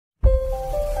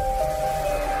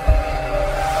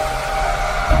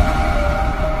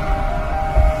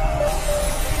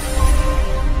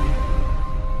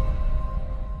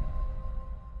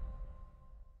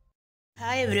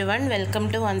everyone, welcome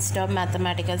to One Stop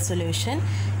Mathematical Solution.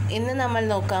 ഇന്ന് നമ്മൾ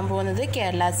നോക്കാൻ പോകുന്നത്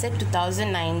Kerala set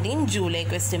 2019 July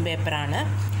question paper ആണ്.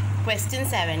 Question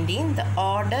 17, the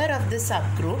order of the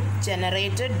subgroup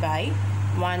generated by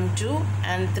 1, 2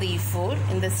 and 3, 4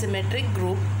 in the symmetric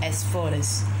group S4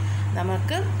 is.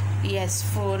 നമുക്ക് ഈ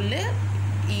S4ൽ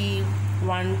ഈ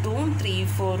 1, 2, 3,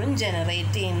 4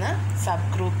 generate ചെയ്യുന്ന സബ്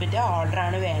ഗ്രൂപ്പിൻ്റെ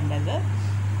ഓർഡറാണ് വേണ്ടത്.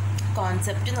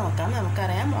 കോൺസെപ്റ്റ് നോക്കാം.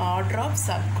 നമുക്കറിയാം order of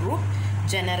sub group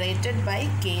generated by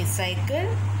K cycle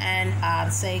and R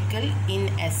cycle in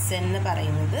Sn എന്ന്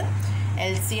പറയുന്നത്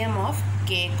LCM of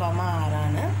K, R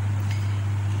ആണ്.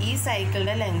 ഈ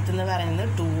സൈക്കിളിൻ്റെ ലെങ്ത് എന്ന് പറയുന്നത്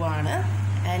 2 ആണ്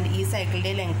ആൻഡ് ഈ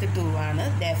സൈക്കിളിൻ്റെ ലെങ്ത് 2 ആണ്.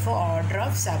 Therefore order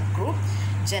of subgroup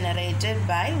generated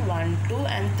by 1, 2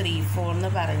 and 3, 4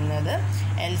 എന്ന് പറയുന്നത്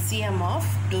LCM of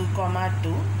 2,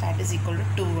 2 that is equal to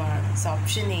 2 ആണ്. So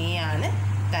option A ആണ്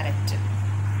correct.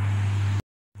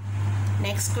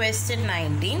 Next question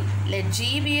 19. Let G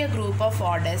be a group of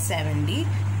order 70.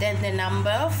 Then the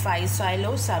number of 5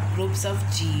 silo subgroups of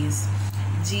G is.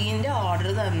 G ന്റെ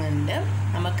order തന്നിട്ടുണ്ട്.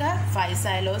 നമുക്ക് 5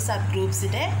 silo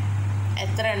subgroupsന്റെ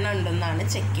എത്ര എണ്ണം ഉണ്ടെന്നാണ്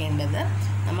check ചെയ്യേണ്ടത്.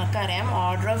 നമുക്കറിയാം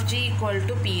order of G equal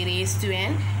to P raised to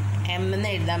n m എന്ന്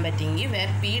എഴുതാൻ പറ്റുമെങ്കിൽ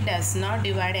where P does not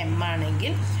divide m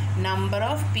ആണെങ്കിൽ number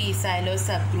of P silo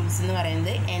sub groups എന്ന്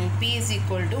പറയുന്നത് N P is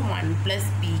equal to 1 plus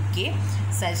P K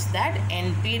such that N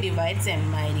P divides M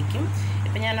ആയിരിക്കും.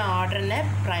 ഇപ്പം ഞാൻ ഓർഡറിനെ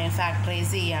prime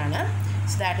factorise ചെയ്യാണ്.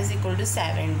 So that is equal to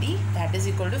 70, that is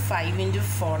equal to 5 into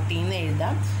 14 എന്ന്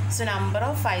എഴുതാം. So number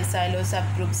of 5 silo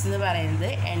sub groups എന്ന് പറയുന്നത്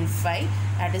N5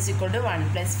 that is equal to 1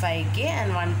 plus 5k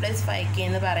and 1 plus 5k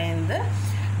എന്ന് പറയുന്നത്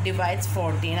ഡിവൈഡ്സ്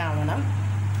 14 ആവണം.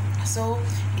 സോ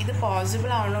ഇത്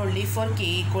പോസിബിൾ ആണ് only for k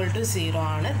equal to 0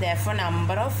 ആണ്. therefore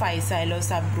number of 5 silo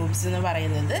subgroups എന്ന്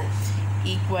പറയുന്നത്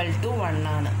equal to 1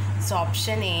 ആണ്. so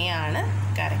option A ആണ്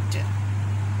correct.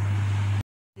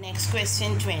 Next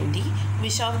question 20.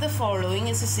 Which of the following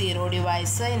is a zero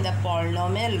divisor in the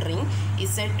polynomial ring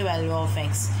Z12 of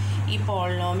x? ഈ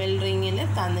polynomial റിങ്ങിൽ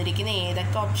തന്നിരിക്കുന്ന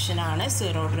ഏതൊക്കെ ഓപ്ഷനാണ്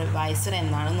zero divisor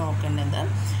എന്നാണ് നോക്കേണ്ടത്.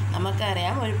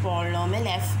 നമുക്കറിയാം ഒരു polynomial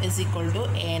F is equal to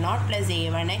a0 plus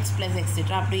a1x plus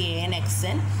etcetera up to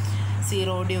an(xn)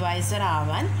 zero divisor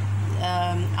ആവാൻ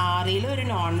ആറിൽ ഒരു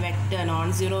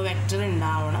നോൺ സീറോ വെക്റ്റർ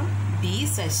ഉണ്ടാവണം b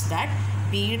such that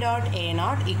b dot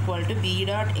a0 equal to b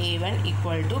dot a1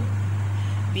 equal to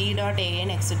b dot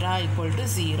an etcetera equal to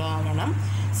 0 ആവണം.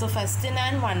 So first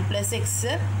ഞാൻ 1 plus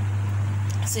X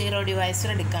zero divisor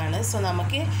എടുക്കുകയാണ്. So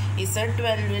നമുക്ക്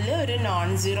Z12ൽ ഒരു non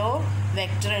zero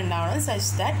vector ഉണ്ടാവണം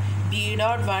such that be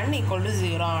dot 1 equal to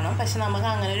 0 ആവണം. പക്ഷെ നമുക്ക്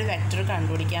അങ്ങനെ ഒരു വെക്റ്റർ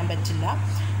കണ്ടുപിടിക്കാൻ പറ്റില്ല.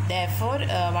 therefore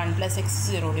 1 plus X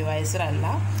zero divisor അല്ല.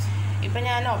 ഇപ്പം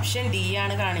ഞാൻ ഓപ്ഷൻ ഡി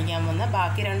ആണ് കാണിക്കാൻ പോകുന്നത്.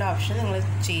 ബാക്കി രണ്ട് ഓപ്ഷൻ നിങ്ങൾ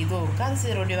ചെയ്ത് നോക്കുക. അത്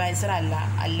സീറോ ഡിവൈസർ അല്ല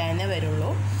എന്നേ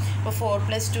വരുള്ളൂ. ഇപ്പോൾ 4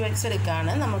 പ്ലസ് 2x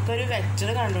എടുക്കുകയാണ്. നമുക്കൊരു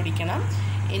വെക്റ്റർ കണ്ടുപിടിക്കണം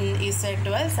in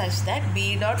Z12 such that b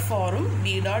dot 4ഉം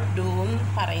b dot 2ഉം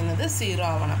പറയുന്നത് 0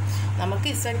 ആവണം. നമുക്ക്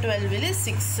Z12ൽ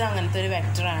 6 അങ്ങനത്തെ ഒരു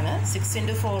വെക്റ്ററാണ്. 6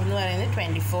 into 4 എന്ന് പറയുന്നത്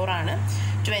 24 ആണ്.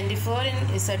 24 in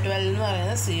Z12 എന്ന്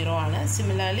പറയുന്നത് 0 ആണ്.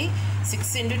 സിമിലർലി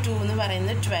 6 into 2 എന്ന്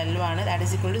പറയുന്നത് 12 ആണ്. That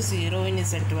is equal to 0 in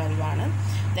Z12 ആണ്.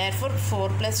 therefore 4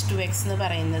 plus 2x എന്ന്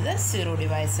പറയുന്നത് സീറോ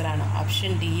ഡിവൈസർ ആണ്.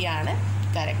 ഓപ്ഷൻ ഡി ആണ്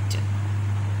correct.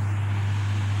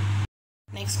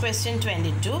 Next question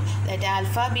 22. Let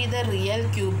alpha be the real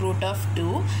cube root of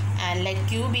 2 and let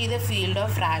q be the field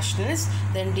of rationals.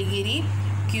 Then degree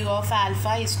q of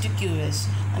alpha is to qs.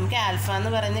 നമുക്ക് alpha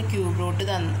എന്ന് പറയുന്ന cube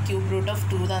root of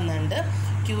 2 തന്നിട്ടുണ്ട്.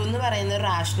 Q എന്ന് പറയുന്ന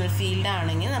rational field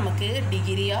ആണെങ്കിൽ നമുക്ക്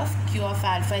degree of Q of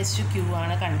alpha is to Q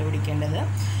ആണ് കണ്ടുപിടിക്കേണ്ടത്.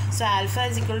 So alpha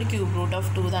is equal two cube root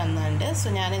of 2 തന്നിട്ടുണ്ട്. സോ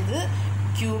ഞാനിത്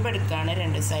ക്യൂബ് എടുക്കുകയാണ്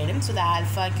രണ്ട് സൈഡും. So the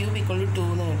alpha cube equal to 2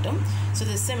 എന്ന് കിട്ടും. So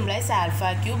this സിംപ്ലൈസ് alpha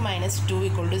cube minus 2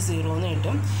 equal to 0 എന്ന്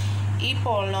കിട്ടും. ഈ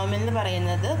പോളിനോമിയൽ എന്ന്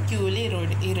പറയുന്നത് ക്യൂവിൽ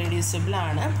ഇറെഡ്യൂസിബിൾ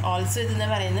ആണ്. ഓൾസോ ഇതെന്ന്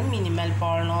പറയുന്നത് മിനിമൽ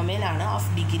പോളിനോമിയൽ ആണ്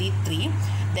of degree 3.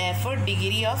 therefore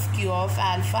degree of Q of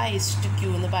alpha is to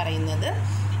Q എന്ന് പറയുന്നത്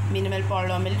മിനിമൽ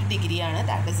പോളിനോമിയൽ ഡിഗ്രി ആണ്.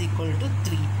 That is equal to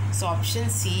 3. So option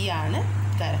C ആണ്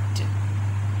correct.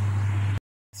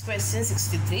 Question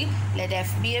 63. Let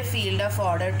f be a field of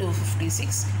order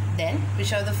 256. Then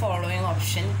which of the following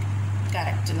option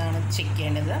correct എന്നാണ് check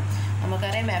ചെയ്യേണ്ടത്.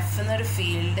 നമുക്കറിയാം F എന്നൊരു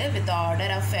field with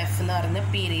order of F എന്ന് പറയുന്നത്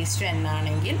P raise to N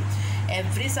ആണെങ്കിൽ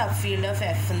every sub field of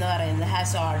F എന്ന് പറയുന്നത്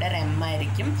has order M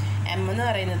ആയിരിക്കും. എം എന്ന്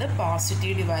പറയുന്നത്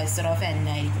പോസിറ്റീവ് ഡിവൈസർ ഓഫ് എൻ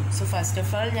ആയിരിക്കും. സോ ഫസ്റ്റ്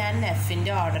ഓഫ് ഓൾ ഞാൻ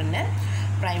എഫിൻ്റെ ഓർഡറിനെ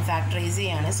പ്രൈം ഫാക്ടറൈസ്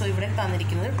ചെയ്യാണ്. സോ ഇവിടെ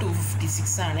തന്നിരിക്കുന്നത്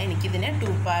 256 ആണ്. എനിക്കിതിനെ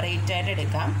 2 power 8 ആയിട്ട്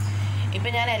എടുക്കാം.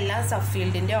 ഇപ്പം ഞാൻ എല്ലാ സബ്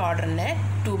ഫീൽഡിൻ്റെ ഓർഡറിനെ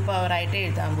 2 power ആയിട്ട്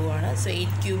എഴുതാൻ പോവുകയാണ്. സോ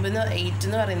 8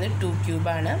 എന്ന് പറയുന്നത് 2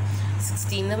 ക്യൂബാണ്.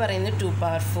 16 എന്ന് പറയുന്നത് 2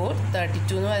 power 4,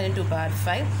 32 എന്ന് പറയുന്നത് 2 power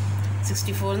 5,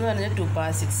 64 എന്ന് പറഞ്ഞാൽ 2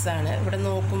 power 6 ആണ്. ഇവിടെ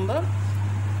നോക്കുമ്പോൾ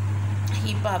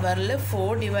ഈ പവറിൽ 4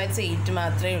 divides 8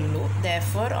 മാത്രമേ ഉള്ളൂ.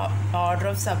 Therefore order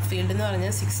of subfield എന്ന്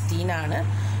പറഞ്ഞാൽ 16 ആണ്.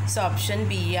 So option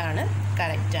B ആണ്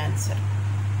correct answer.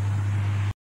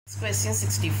 Question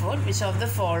 64. Which of the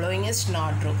following is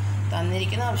not true?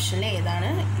 തന്നിരിക്കുന്ന ഓപ്ഷനിൽ ഏതാണ്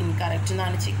ഇൻകറക്റ്റ്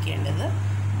എന്നാണ് ചെക്ക് ചെയ്യേണ്ടത്.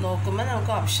 നോക്കുമ്പോൾ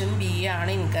നമുക്ക് ഓപ്ഷൻ ബി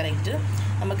ആണ് ഇൻകറക്റ്റ്.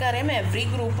 നമുക്കറിയാം every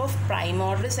group of prime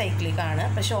order cyclic ആണ്,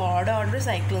 പക്ഷെ ഓർഡർ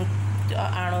സൈക്ലിക്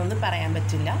ആണോ എന്ന് പറയാൻ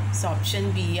പറ്റില്ല. സോ ഓപ്ഷൻ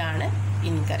ബി ആണ്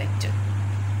incorrect.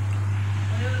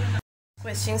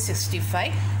 Question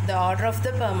 65. The order of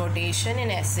the permutation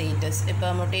in KSETs.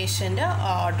 പെർമുട്ടേഷൻ്റെ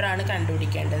order ആണ്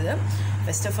കണ്ടുപിടിക്കേണ്ടത്.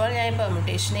 ഫസ്റ്റ് ഓഫ് ഓൾ ഞാൻ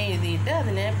പെർമുട്ടേഷനെ എഴുതിയിട്ട്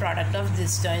അതിന് പ്രോഡക്റ്റ് ഓഫ്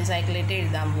ഡിസ്ജോയിൻറ്റ് സൈക്കിളായിട്ട്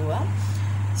എഴുതാൻ പോവാം.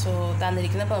 സോ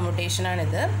തന്നിരിക്കുന്ന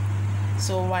പെർമുട്ടേഷനാണിത്.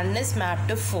 So 1 is mapped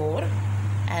to 4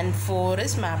 and 4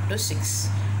 is mapped to 6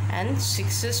 and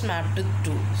 6 is mapped to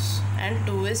 2 and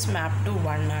 2 is mapped to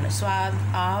 1 ആണ്. So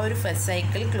ആ ഒരു ഫസ്റ്റ്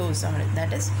സൈക്കിൾ ക്ലോസ് ആണ്.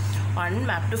 That is 1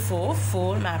 mapped to 4,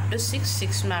 4 mapped to 6,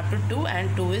 6 mapped to 2 and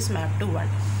 2 is mapped to 1.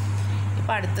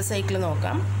 ഇപ്പോൾ അടുത്ത cycle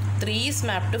നോക്കാം. 3 is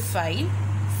mapped to 5,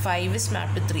 5 is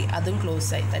mapped to 3, അതും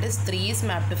close ആയി. That is 3 is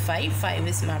mapped to 5,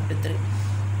 5 is mapped to 3.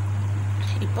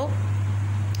 ഇപ്പോൾ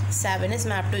 7 is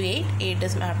mapped to 8, 8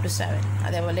 is mapped to 7.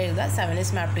 അതേപോലെ എഴുതുക. 7 is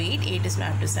mapped to 8, 8 is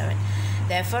mapped to 7.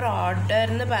 Therefore order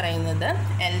എന്ന് പറയുന്നത്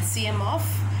LCM of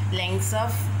lengths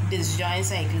of disjoint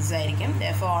cycles ആയിരിക്കും.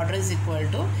 Therefore order is equal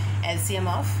to LCM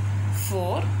of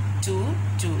 4, 2,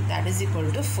 2. That is equal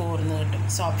to 4 എന്ന് കിട്ടും.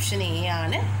 So option A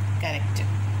ആണ് correct.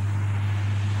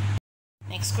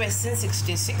 Next question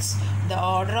 66. The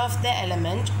order of the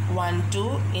element 1, 2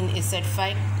 in Z5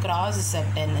 cross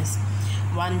Z10 is.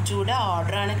 1, 2യുടെ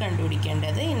ഓർഡറാണ്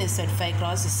കണ്ടുപിടിക്കേണ്ടത് in Z5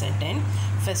 cross Z10.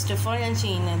 First of all ഞാൻ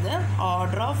ചെയ്യുന്നത്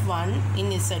order of 1 in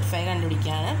Z5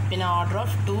 കണ്ടുപിടിക്കുകയാണ്, പിന്നെ order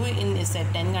of 2 in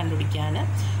Z10 കണ്ടുപിടിക്കുകയാണ്.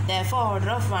 Therefore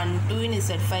order of 1, 2 in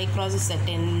Z5 cross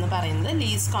Z10 എന്ന് പറയുന്നത്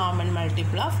least common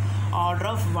multiple of order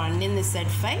of 1 in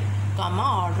Z5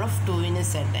 order of 2 in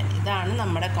Z10. ഇതാണ്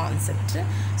നമ്മുടെ concept.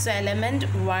 So element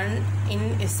 1 in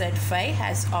Z5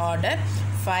 has order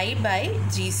 5 by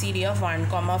GCD of 1,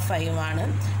 5 ആണ്.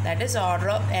 That is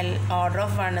order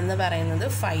of 1 എന്ന് പറയുന്നത്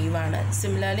 5 ആണ്.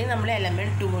 Similarly നമ്മൾ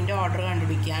element 2ൻ്റെ order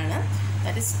കണ്ടുപിടിക്കുകയാണ്.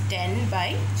 That is 10 by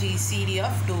GCD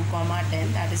of 2, 10.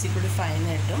 That is equal to 5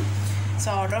 എന്ന് കിട്ടും. So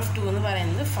order of 2 എന്ന്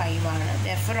പറയുന്നത് 5 ആണ്.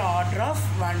 Therefore order of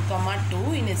 1, 2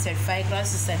 in Z5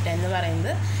 cross Z10 എന്ന്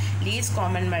പറയുന്നത് least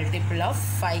common multiple of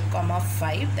 5,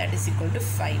 5. That is equal to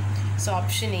 5. So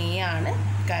option A ആണ്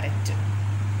correct.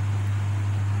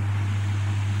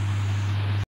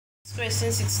 Question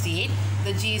 68.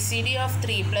 The GCD of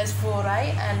 3 plus 4i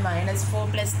and minus 4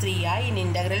 plus 3i in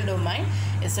integral domain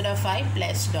is of 5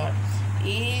 plus dot.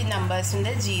 ഈ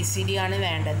നമ്പേഴ്സിൻ്റെ GCD ആണ്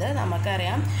വേണ്ടത്.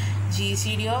 നമുക്കറിയാം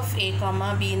GCD of A,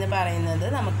 B എന്ന് പറയുന്നത്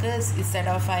നമുക്ക്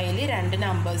Z5ൽ രണ്ട്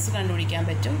numbers കണ്ടുപിടിക്കാൻ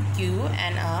പറ്റും, Q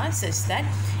and R, such that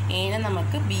Aനെ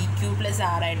നമുക്ക് BQ plus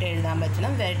R ആയിട്ട് എഴുതാൻ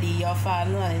പറ്റണം. where D of R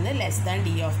എന്ന് പറയുന്നത് less than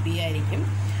D of B ആയിരിക്കും.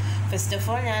 ഫസ്റ്റ് ഓഫ്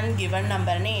ഓൾ ഞാൻ ഗിവൺ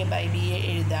നമ്പറിനെ A by B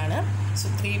എഴുതാണ്. So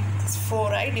 3 plus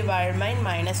 4i divided by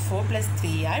minus 4 plus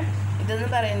 3i. ഇതെന്ന്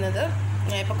പറയുന്നത്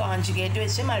ഞാൻ ഇപ്പോൾ കോൺജുഗേറ്റ്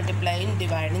വെച്ച് മൾട്ടിപ്ലൈയും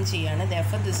ഡിവൈഡും ചെയ്യാണ്.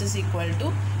 Therefore this is equal to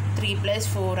 3 plus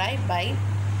 4i by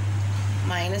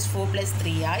minus 4 plus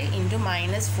 3i into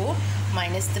minus 4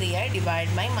 minus 3i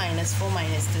divided by minus 4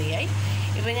 minus 3i.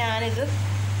 ഇപ്പോൾ ഞാനിത്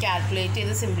calculate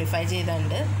ചെയ്ത് simplify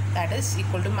ചെയ്തിട്ടുണ്ട്. That is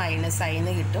equal to minus I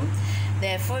എന്ന് കിട്ടും.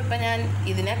 Therefore ഇപ്പോൾ ഞാൻ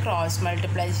ഇതിനെ ക്രോസ്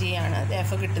മൾട്ടിപ്ലൈ ചെയ്യുകയാണ്.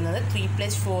 Therefore കിട്ടുന്നത് 3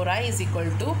 plus 4i is equal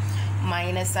to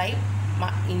minus i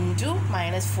into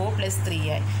minus 4 plus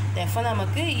 3i. Therefore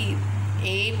നമുക്ക് ഈ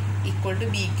A equal to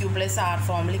BQ plus R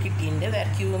ഫോമിൽ കിട്ടിയിട്ടുണ്ട്. where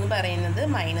Q എന്ന് പറയുന്നത്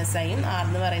മൈനസ് ഐയും R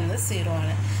എന്ന് പറയുന്നത് 0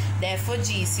 ആണ്. Therefore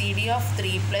GCD of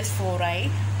 3 plus 4i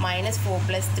minus 4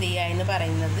 plus 3i എന്ന്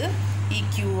പറയുന്നത് ഈ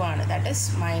Q ആണ്. That is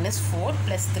minus 4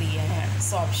 plus 3i ആണ്.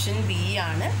 സോ ഓപ്ഷൻ ബി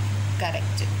ആണ്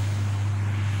കറക്റ്റ്.